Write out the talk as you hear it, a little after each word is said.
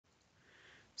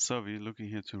So we're looking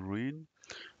here to ruin.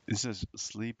 This is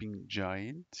sleeping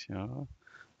giant. Yeah.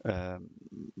 Um,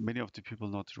 Many of the people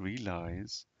not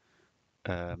realize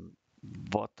um,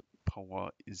 what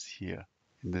power is here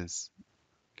in this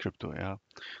crypto. Yeah.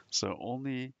 So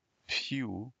only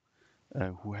few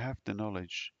who have the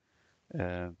knowledge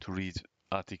to read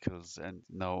articles and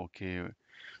know okay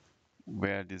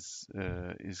where this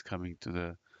is coming to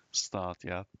the start.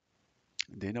 Yeah.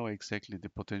 They know exactly the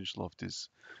potential of this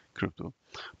crypto.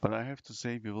 But I have to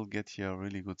say, we will get here a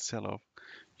really good sell-off.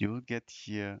 You will get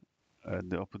here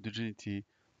the opportunity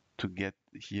to get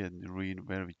here in the ruin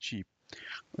very cheap.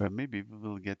 Maybe we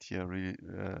will get here really,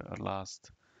 a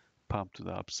last pump to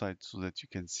the upside so that you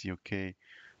can see, okay,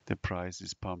 the price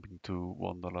is pumping to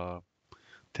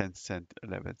 $1.10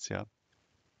 levels, yeah.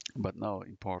 But now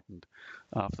important,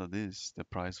 after this, the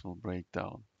price will break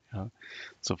down. Yeah.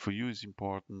 So for you, it's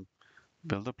important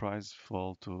will the price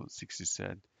fall to 60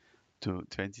 cent, to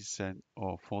 20 cent,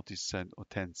 or 40 cent, or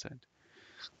 10 cent?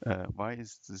 Why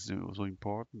is this so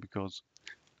important? Because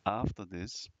after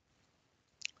this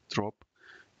drop,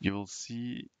 you will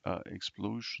see an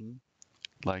explosion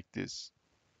like this.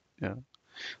 Yeah.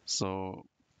 So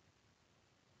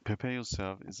prepare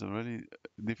yourself. It's a really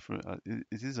different.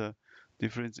 It is a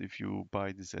difference if you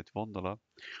buy this at $1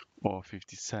 or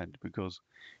 50 cent, because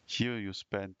here you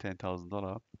spend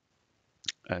 $10,000,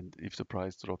 and if the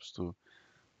price drops to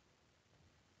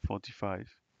 45,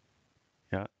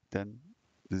 yeah, then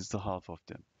this is the half of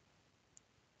them.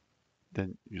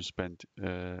 Then you spend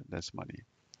less money.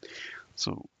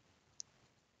 So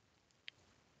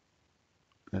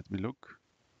let me look.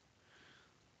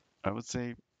 I would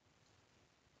say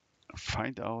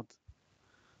find out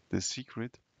the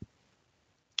secret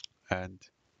and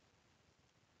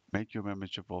make your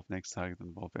membership of Next Target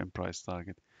and of M Price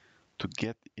Target to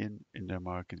get in the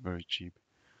market very cheap,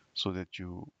 so that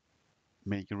you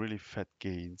make really fat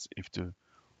gains if the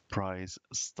price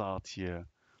start here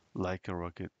like a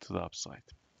rocket to the upside.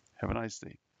 Have a nice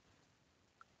day.